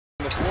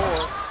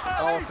floor,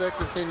 how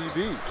effective can you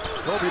be?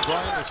 Kobe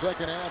Bryant, the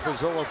second half is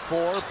 0 of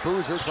 4.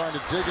 Boozer trying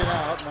to dig it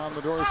out and on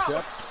the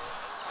doorstep.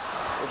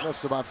 They've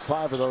missed about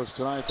 5 of those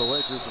tonight. The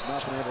Lakers have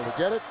not been able to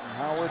get it. And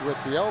Howard with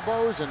the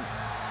elbows, and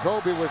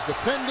Kobe was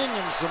defending,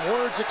 and some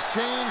words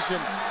exchanged.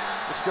 And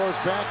this goes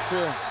back to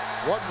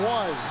what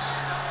was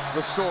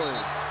the story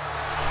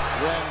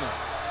when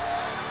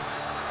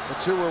the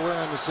two were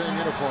wearing the same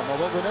uniform,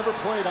 although they never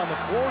played on the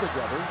floor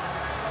together.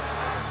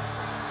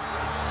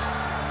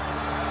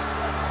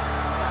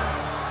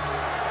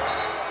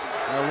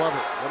 I love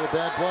it. Little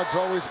bad blood's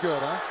always good,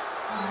 huh?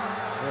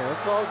 Yeah,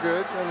 it's all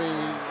good. I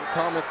mean,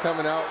 comments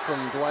coming out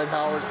from Dwight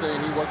Howard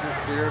saying he wasn't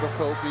scared of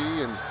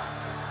Kobe, and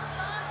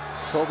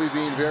Kobe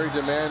being very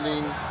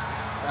demanding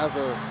as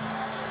a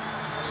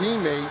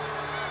teammate.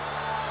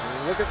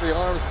 And look at the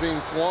arms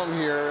being swung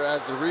here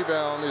as the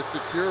rebound is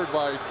secured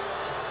by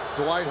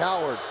Dwight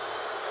Howard.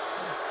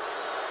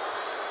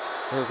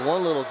 There's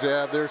one little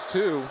jab. There's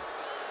two.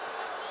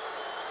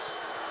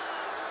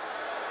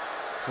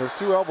 There's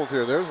two elbows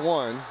here. There's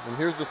one, and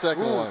here's the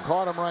second one.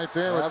 Caught him right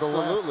there with the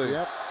left. Absolutely.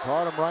 Yep,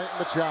 caught him right in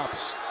the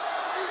chops.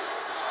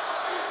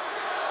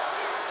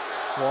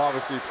 Well,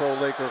 obviously,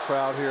 pro-Laker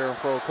crowd here and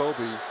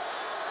pro-Kobe.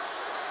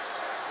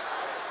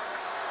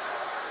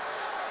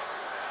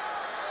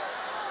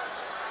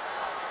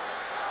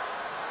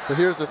 But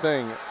here's the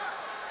thing.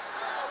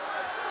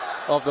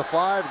 Of the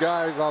 5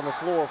 guys on the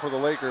floor for the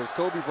Lakers,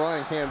 Kobe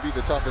Bryant can't be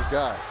the toughest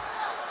guy.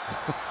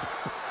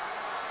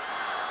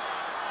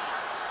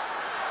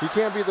 He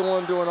can't be the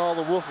one doing all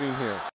the woofing here.